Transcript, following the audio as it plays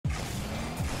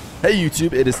Hey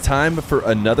YouTube, it is time for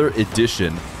another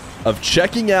edition of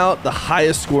checking out the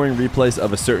highest scoring replays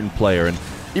of a certain player. And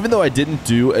even though I didn't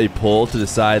do a poll to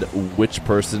decide which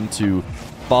person to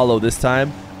follow this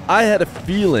time, I had a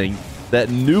feeling that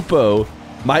nwpo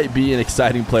might be an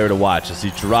exciting player to watch as he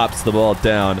drops the ball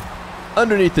down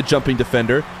underneath the jumping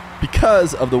defender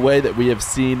because of the way that we have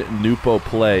seen nwpo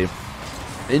play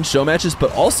in show matches,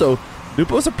 but also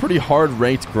nwpo is a pretty hard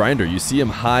ranked grinder. You see him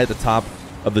high at the top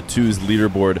of the twos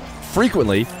leaderboard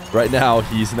frequently. Right now,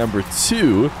 he's number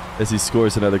 2 as he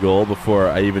scores another goal before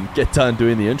I even get done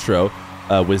doing the intro,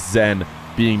 with Zen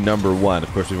being number 1.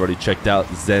 Of course, we've already checked out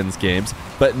Zen's games,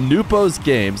 but nwpo's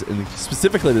games, and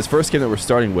specifically this first game that we're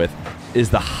starting with,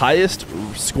 is the highest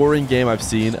scoring game I've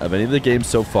seen of any of the games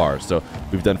so far. So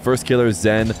we've done First Killer,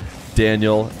 Zen,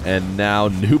 Daniel, and now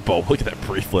nwpo. Look at that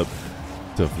pre-flip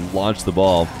to launch the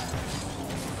ball.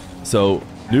 So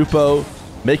nwpo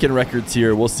making records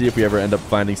here. We'll see if we ever end up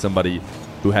finding somebody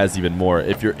who has even more.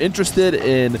 If you're interested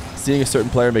in seeing a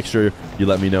certain player, make sure you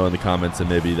let me know in the comments, and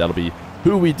maybe that'll be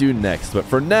who we do next. But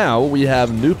for now, we have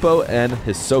nwpo and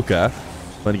Hisoka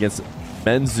playing against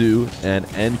Menzu and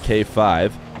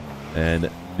NK5, and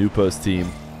nwpo's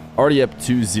team already up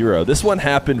 2-0. This one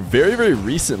happened very, very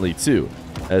recently too,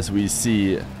 as we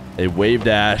see a wave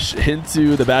dash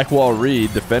into the back wall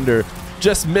read, defender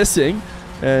just missing.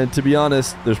 And to be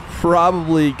honest, there's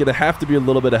probably going to have to be a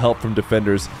little bit of help from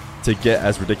defenders to get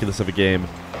as ridiculous of a game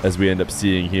as we end up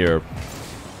seeing here.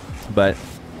 But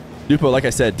nwpo, like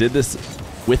I said, did this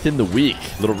within the week.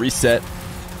 Little reset,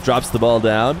 drops the ball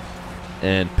down,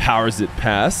 and powers it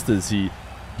past as he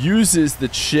uses the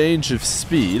change of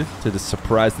speed to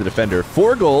surprise the defender.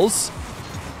 4 goals,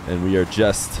 and we are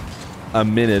just a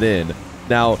minute in.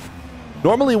 Now,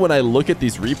 normally when I look at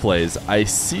these replays, I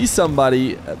see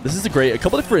somebody, this is a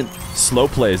couple different slow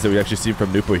plays that we actually see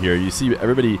from nwpo here. You see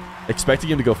everybody expecting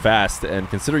him to go fast, and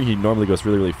considering he normally goes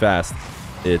really, really fast,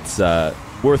 it's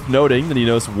worth noting that he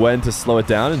knows when to slow it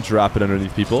down and drop it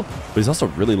underneath people. But he's also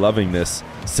really loving this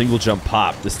single jump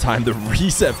pop. This time the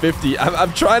reset 50.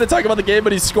 I'm trying to talk about the game,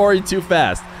 but he's scoring too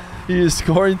fast. He is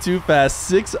scoring too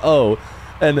fast, 6-0,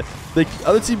 and the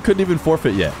other team couldn't even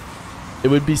forfeit yet. It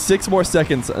would be 6 more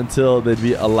seconds until they'd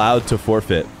be allowed to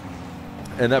forfeit.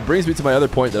 And that brings me to my other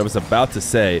point that I was about to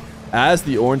say. As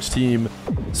the orange team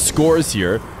scores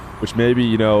here, which maybe,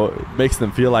 you know, makes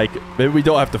them feel like maybe we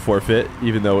don't have to forfeit,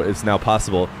 even though it's now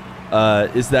possible,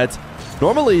 is that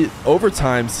normally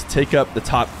overtimes take up the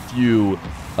top few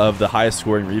of the highest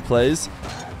scoring replays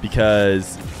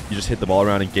because you just hit the ball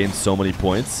around and gain so many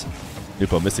points.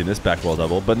 nwpo missing this back wall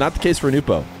double, but not the case for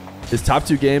nwpo. His top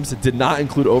 2 games did not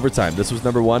include overtime. This was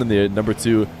number 1, and the number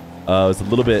 2 was a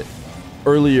little bit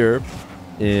earlier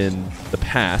in the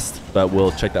past, but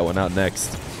we'll check that one out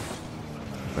next.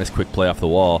 Nice quick play off the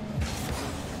wall.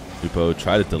 nwpo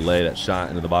tried to delay that shot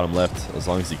into the bottom left as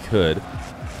long as he could,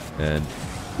 and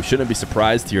we shouldn't be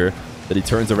surprised here that he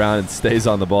turns around and stays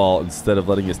on the ball instead of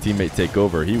letting his teammate take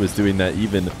over. He was doing that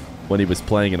even when he was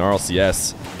playing in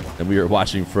RLCS, and we were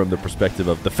watching from the perspective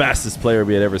of the fastest player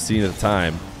we had ever seen at the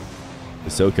time.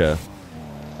 Hisoka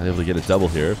unable to get a double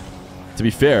here. To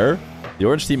be fair, the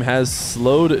orange team has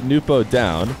slowed nwpo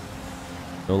down.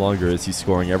 No longer is he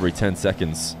scoring every 10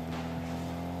 seconds.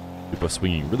 nwpo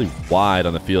swinging really wide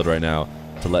on the field right now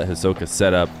to let Hisoka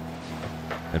set up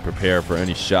and prepare for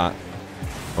any shot,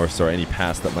 or sorry, any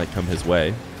pass that might come his way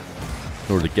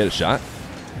in order to get a shot.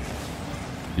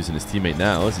 Using his teammate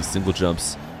now as he single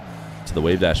jumps to the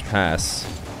wave dash pass,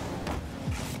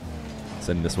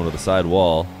 sending this one to the side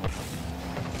wall.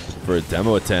 For a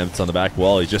demo attempt on the back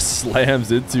wall, he just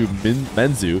slams into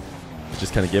Menzu.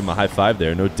 Just kind of gave him a high five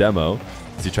there. No demo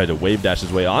as he tried to wave dash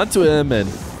his way onto him, and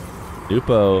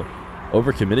nwpo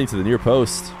overcommitting to the near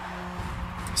post.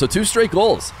 So 2 straight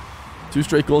goals. 2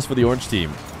 straight goals for the orange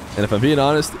team. And if I'm being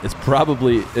honest, it's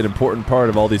probably an important part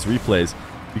of all these replays,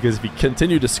 because if we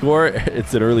continue to score,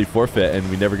 it's an early forfeit and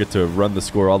we never get to run the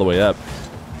score all the way up.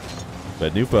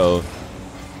 But nwpo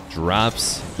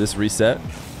drops this reset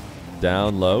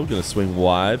down low, gonna swing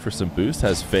wide for some boost,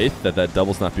 has faith that that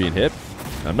double's not being hit.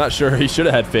 I'm not sure he should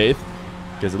have had faith,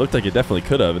 because it looked like it definitely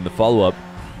could have, and the follow-up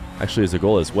actually is a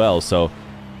goal as well. So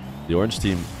the orange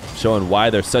team showing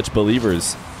why they're such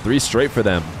believers. 3 straight for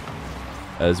them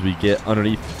as we get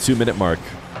underneath the 2-minute mark.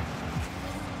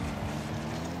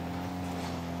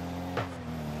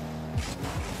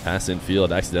 Pass in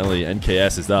field, accidentally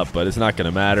NKS is up, but it's not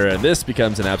gonna matter, and this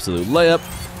becomes an absolute layup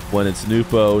when it's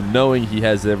nwpo, knowing he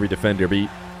has every defender beat.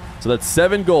 So that's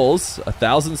 7 goals,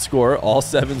 1,000 score, all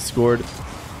 7 scored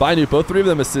by nwpo, 3 of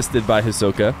them assisted by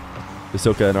Hisoka.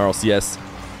 Hisoka, an RLCS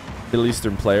Middle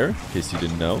Eastern player, in case you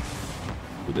didn't know.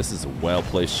 Ooh, this is a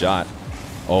well-placed shot.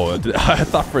 Oh, I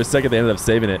thought for a second they ended up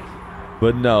saving it.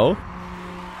 But no.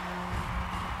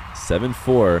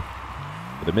 7-4.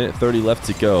 With a minute 30 left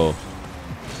to go.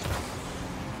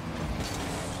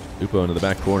 nwpo into the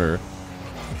back corner.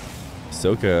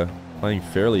 Soka playing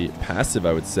fairly passive,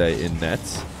 I would say, in net.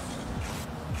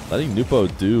 Letting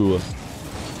nwpo do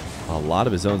a lot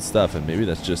of his own stuff, and maybe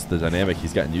that's just the dynamic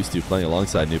he's gotten used to playing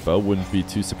alongside nwpo. Wouldn't be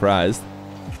too surprised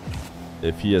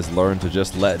if he has learned to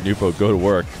just let nwpo go to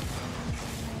work.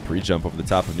 Pre-jump over the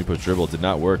top of nwpo's dribble did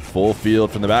not work. Full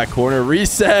field from the back corner.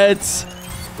 Resets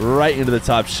right into the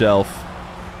top shelf.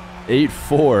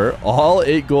 8-4. All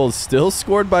 8 goals still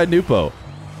scored by nwpo.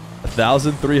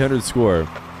 1,300 score.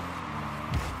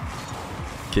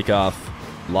 Kickoff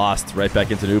lost right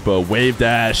back into nwpo. Wave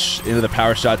dash into the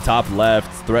power shot top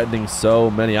left. Threatening so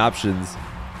many options.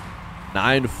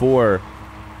 9-4.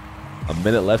 A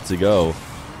minute left to go.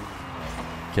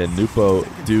 Can nwpo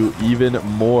do even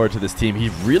more to this team? He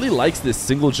really likes this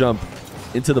single jump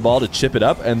into the ball to chip it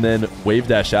up and then wave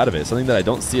dash out of it. Something that I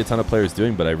don't see a ton of players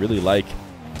doing, but I really like.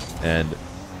 And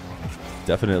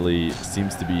definitely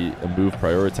seems to be a move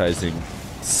prioritizing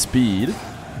speed.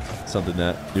 Something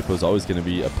that nwpo is always going to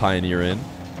be a pioneer in.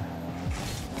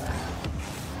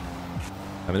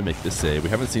 I'm going to make this save. We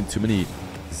haven't seen too many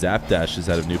zap dashes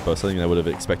out of nwpo, something I would have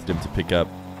expected him to pick up.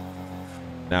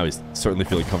 Now he's certainly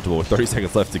feeling comfortable with 30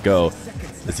 seconds left to go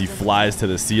as he flies to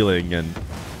the ceiling and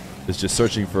is just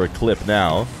searching for a clip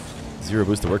now. 0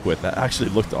 boost to work with. That actually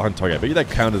looked on target. Maybe that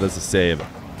counted as a save. I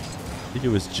think it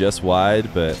was just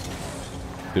wide, but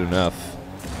good enough.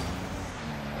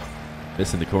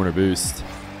 Missing the corner boost.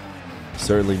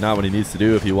 Certainly not what he needs to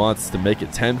do if he wants to make it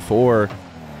 10-4.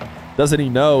 Doesn't he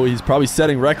know he's probably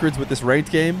setting records with this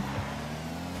ranked game?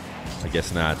 I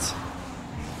guess not.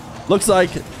 Looks like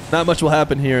not much will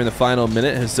happen here in the final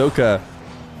minute. Hisoka,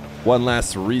 one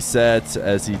last reset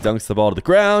as he dunks the ball to the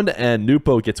ground, and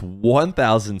nwpo gets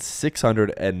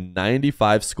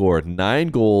 1,695 scored. 9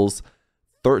 goals,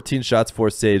 13 shots, 4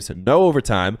 saves, no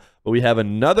overtime. But we have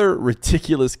another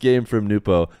ridiculous game from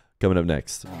nwpo coming up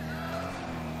next.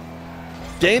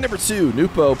 Game number 2,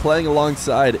 nwpo playing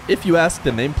alongside, if you ask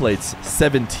the nameplates,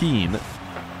 17.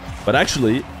 But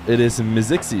actually, it is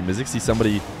Mizixi. Mizixi,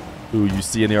 somebody who you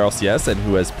see in the RLCS and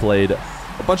who has played a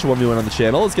bunch of 1v1 on the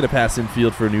channel, is going to pass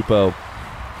infield for nwpo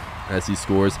as he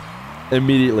scores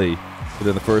immediately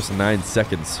within the first 9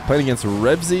 seconds. Playing against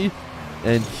Rebsy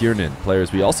and Kiernan,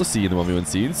 players we also see in the 1v1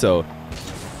 scene. So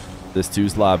this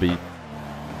 2's lobby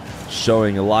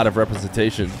showing a lot of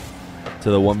representation to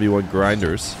the 1v1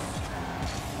 grinders.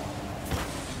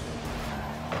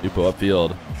 nwpo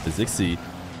upfield. Mizixi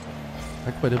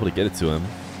not quite able to get it to him.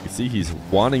 You can see he's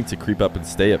wanting to creep up and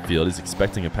stay upfield. He's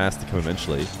expecting a pass to come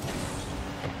eventually.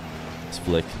 This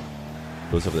flick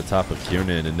goes over the top of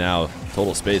Kiernan, and now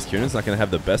total space. Kiernan's not going to have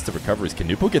the best of recoveries. Can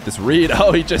nwpo get this read?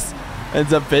 Oh, he just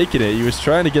ends up faking it. He was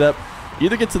trying to get up,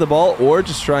 either get to the ball or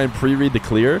just try and pre-read the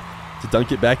clear to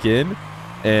dunk it back in.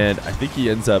 And I think he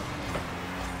ends up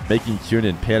making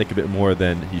Kiernan panic a bit more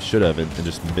than he should have, and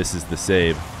just misses the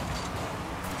save.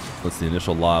 Lets the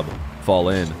initial lob fall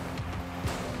in.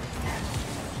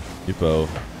 nwpo,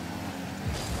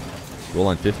 goal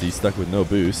line 50, stuck with no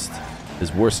boost.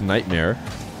 His worst nightmare.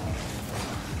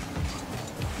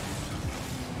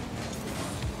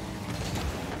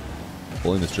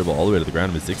 Pulling this dribble all the way to the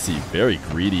ground. Mizixi, very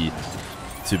greedy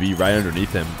to be right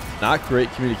underneath him. Not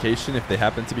great communication if they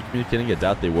happen to be communicating. I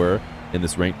doubt they were in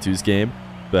this ranked 2's game.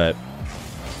 But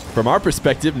from our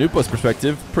perspective, nwpo's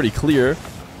perspective, pretty clear.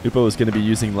 nwpo is going to be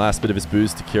using the last bit of his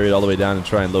boost to carry it all the way down and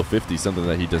try and low 50, something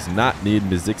that he does not need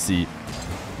Mizixi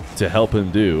to help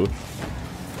him do.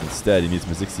 Instead, he needs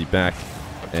Mizixi back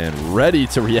and ready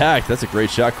to react. That's a great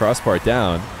shot, crossbar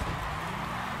down.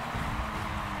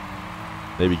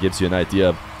 Maybe gives you an idea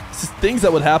of things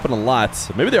that would happen a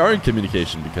lot. Maybe they are in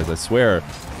communication, because I swear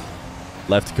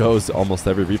left goes almost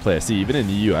every replay I see, even in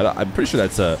EU. I'm pretty sure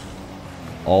that's a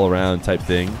all-around type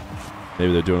thing.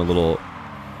 Maybe they're doing a little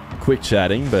quick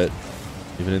chatting, but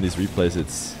even in these replays,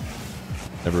 it's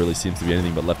never really seems to be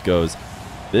anything but left goes.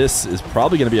 This is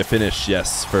probably going to be a finish,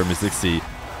 yes, for Mizixi,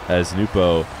 as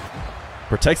nwpo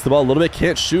protects the ball a little bit,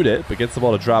 can't shoot it, but gets the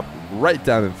ball to drop right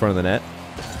down in front of the net,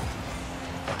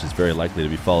 which is very likely to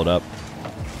be followed up.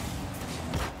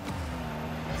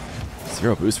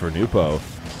 0 boost for nwpo.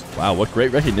 Wow, what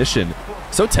great recognition.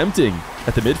 So tempting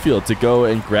at the midfield to go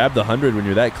and grab the 100 when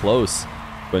you're that close,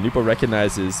 but nwpo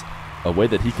recognizes a way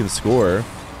that he can score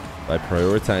by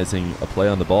prioritizing a play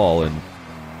on the ball and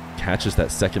catches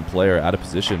that second player out of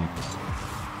position.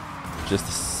 Just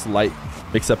a slight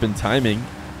mix-up in timing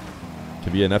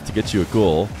can be enough to get you a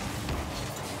goal.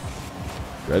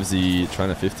 Revsy trying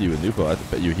to 50 with nwpo. I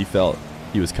bet you he felt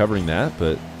he was covering that,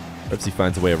 but Revsy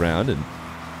finds a way around, and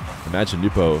imagine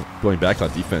nwpo going back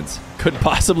on defense. Couldn't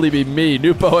possibly be me.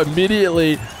 nwpo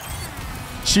immediately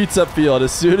cheats upfield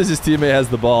as soon as his teammate has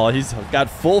the ball. He's got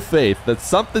full faith that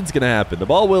something's going to happen. The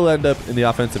ball will end up in the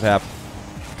offensive half.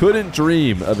 Couldn't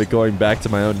dream of it going back to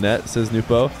my own net, says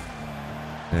nwpo.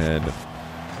 And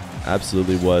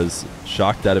absolutely was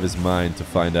shocked out of his mind to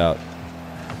find out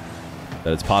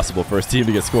that it's possible for his team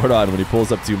to get scored on when he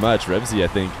pulls up too much. Revsy, I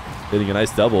think, hitting a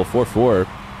nice double, 4-4.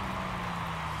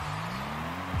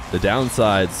 The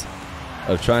downsides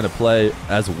of trying to play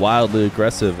as wildly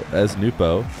aggressive as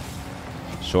nwpo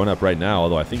showing up right now,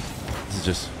 although I think this is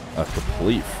just a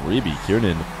complete freebie.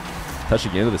 Kiernan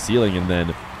touching into the ceiling, and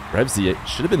then Revsy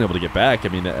should have been able to get back. I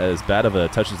mean, as bad of a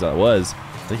touch as that was,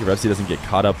 I think if Revsy doesn't get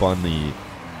caught up on the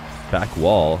back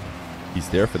wall, he's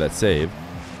there for that save.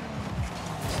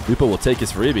 nwpo will take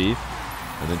his freebie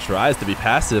and then tries to be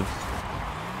passive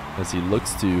as he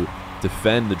looks to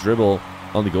defend the dribble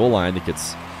on the goal line. It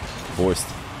gets forced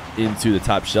into the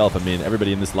top shelf. I mean,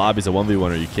 everybody in this lobby is a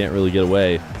 1v1er. You can't really get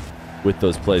away with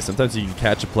those plays. Sometimes you can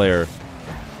catch a player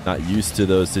not used to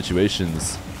those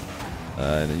situations,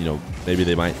 and you know, maybe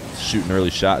they might shoot an early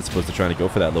shot as opposed to trying to go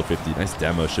for that low 50. Nice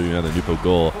demo, showing another nwpo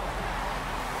goal.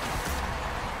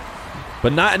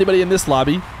 But not anybody in this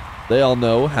lobby. They all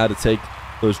know how to take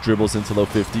those dribbles into low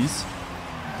 50s.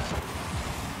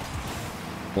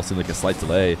 Almost seemed like a slight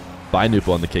delay by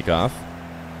nwpo on the kickoff,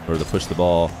 or to push the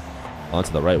ball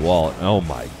onto the right wall. Oh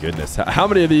my goodness. How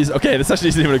many of these? Okay, this actually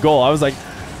isn't even a goal. I was like,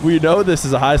 we know this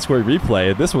is a high-scoring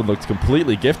replay. This one looked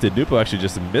completely gifted. nwpo actually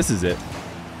just misses it,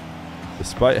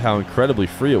 despite how incredibly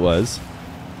free it was.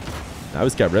 Now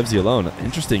he's got Revsy alone.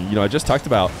 Interesting. You know, I just talked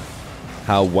about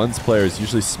how one's player is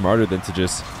usually smarter than to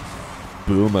just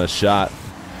boom a shot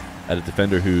at a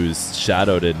defender who's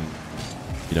shadowed and,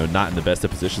 you know, not in the best of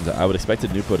positions. I would expect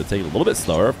nwpo to take it a little bit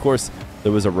slower. Of course,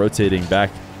 there was a rotating back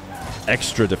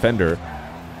extra defender,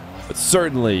 but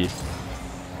certainly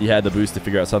he had the boost to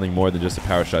figure out something more than just a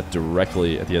power shot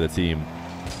directly at the other team,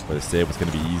 where the save was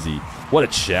going to be easy. What a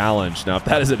challenge. Now, if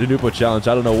that isn't a nwpo challenge,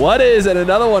 I don't know what is. And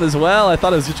another one as well. I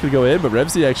thought it was just going to go in, but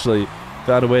Revsy actually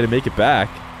found a way to make it back.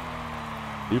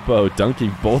 nwpo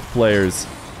dunking both players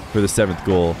for the 7th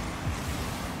goal.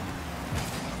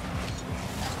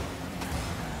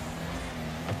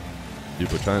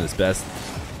 nwpo trying his best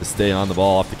to stay on the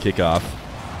ball off the kickoff.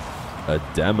 A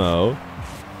demo.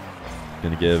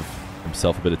 Going to give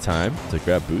himself a bit of time to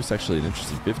grab boost. Actually, an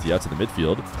interesting 50 out to the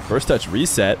midfield. First touch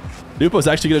reset. nwpo's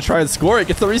actually going to try and score it.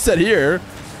 Gets the reset here,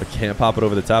 but can't pop it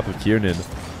over the top of Kiernan.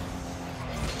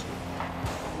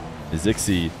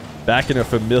 Zixi back in a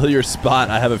familiar spot,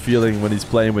 I have a feeling, when he's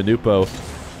playing with nwpo.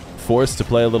 Forced to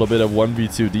play a little bit of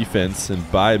 1v2 defense and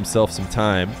buy himself some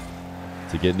time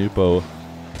to get nwpo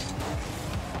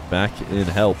back in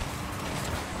help.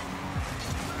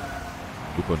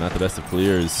 nwpo not the best of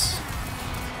clears.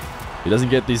 He doesn't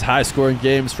get these high-scoring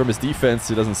games from his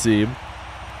defense, it doesn't seem.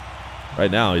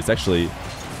 Right now, he's actually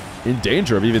in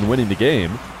danger of even winning the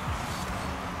game.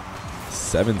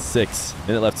 7-6,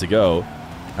 minute left to go.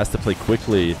 Has to play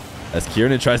quickly as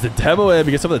Kiernan tries to demo him.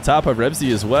 He gets over the top of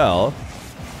Revsy as well.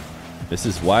 This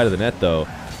is wide of the net, though.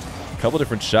 A couple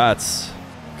different shots.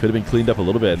 Could have been cleaned up a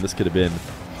little bit, and this could have been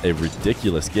a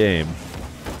ridiculous game.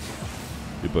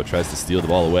 nwpo tries to steal the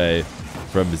ball away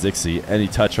from Zixi. Any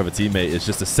touch from a teammate is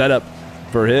just a setup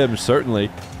for him,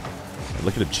 certainly. And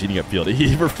look at him cheating upfield.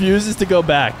 He refuses to go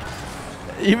back.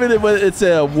 Even when it's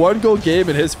a 1-goal game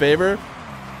in his favor,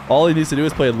 all he needs to do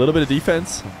is play a little bit of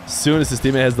defense. As soon as his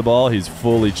teammate has the ball, he's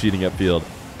fully cheating upfield.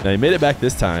 Now, he made it back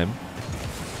this time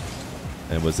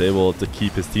and was able to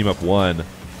keep his team up 1.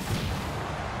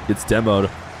 Gets demoed.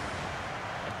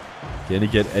 Can he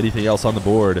get anything else on the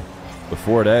board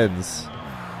before it ends?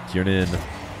 Kiernan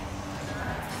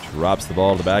drops the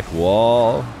ball to the back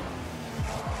wall.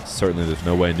 Certainly there's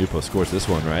no way nwpo scores this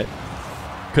one, right?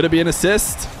 Could it be an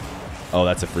assist? Oh,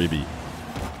 that's a freebie.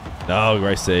 No,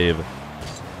 great save.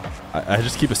 I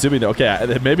just keep assuming that,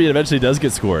 okay, maybe it eventually does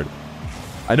get scored.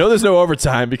 I know there's no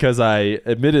overtime because I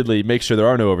admittedly make sure there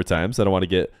are no overtimes. I don't want to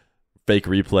get fake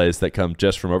replays that come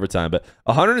just from overtime. But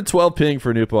 112 ping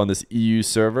for nwpo on this EU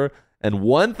server and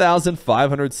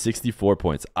 1,564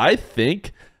 points. I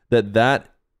think that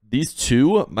these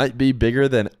two might be bigger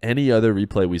than any other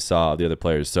replay we saw of the other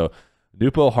players. So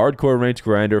nwpo, hardcore range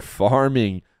grinder,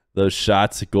 farming those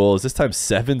shots, goals. This time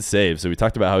 7 saves. So we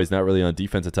talked about how he's not really on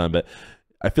defense a ton, but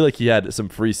I feel like he had some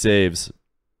free saves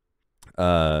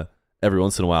every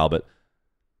once in a while. But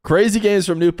crazy games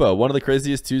from nwpo. One of the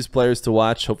craziest twos players to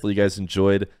watch. Hopefully you guys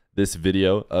enjoyed this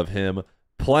video of him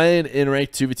playing in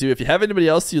ranked 2v2. If you have anybody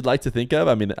else you'd like to think of,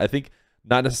 I mean, I think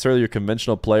not necessarily your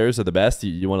conventional players are the best.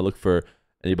 You want to look for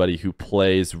anybody who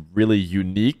plays really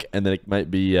unique, and then it might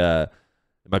be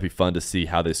fun to see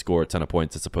how they score a ton of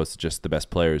points as opposed to just the best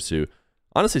players who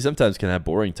honestly sometimes can have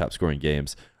boring top scoring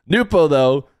games. nwpo,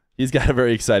 though, he's got a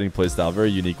very exciting playstyle, very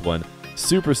unique one.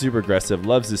 Super, super aggressive,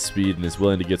 loves his speed, and is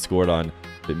willing to get scored on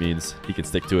if it means he can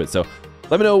stick to it. So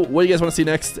let me know what you guys want to see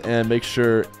next, and make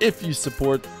sure if you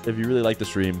really like the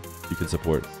stream, you can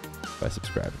support by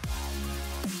subscribing.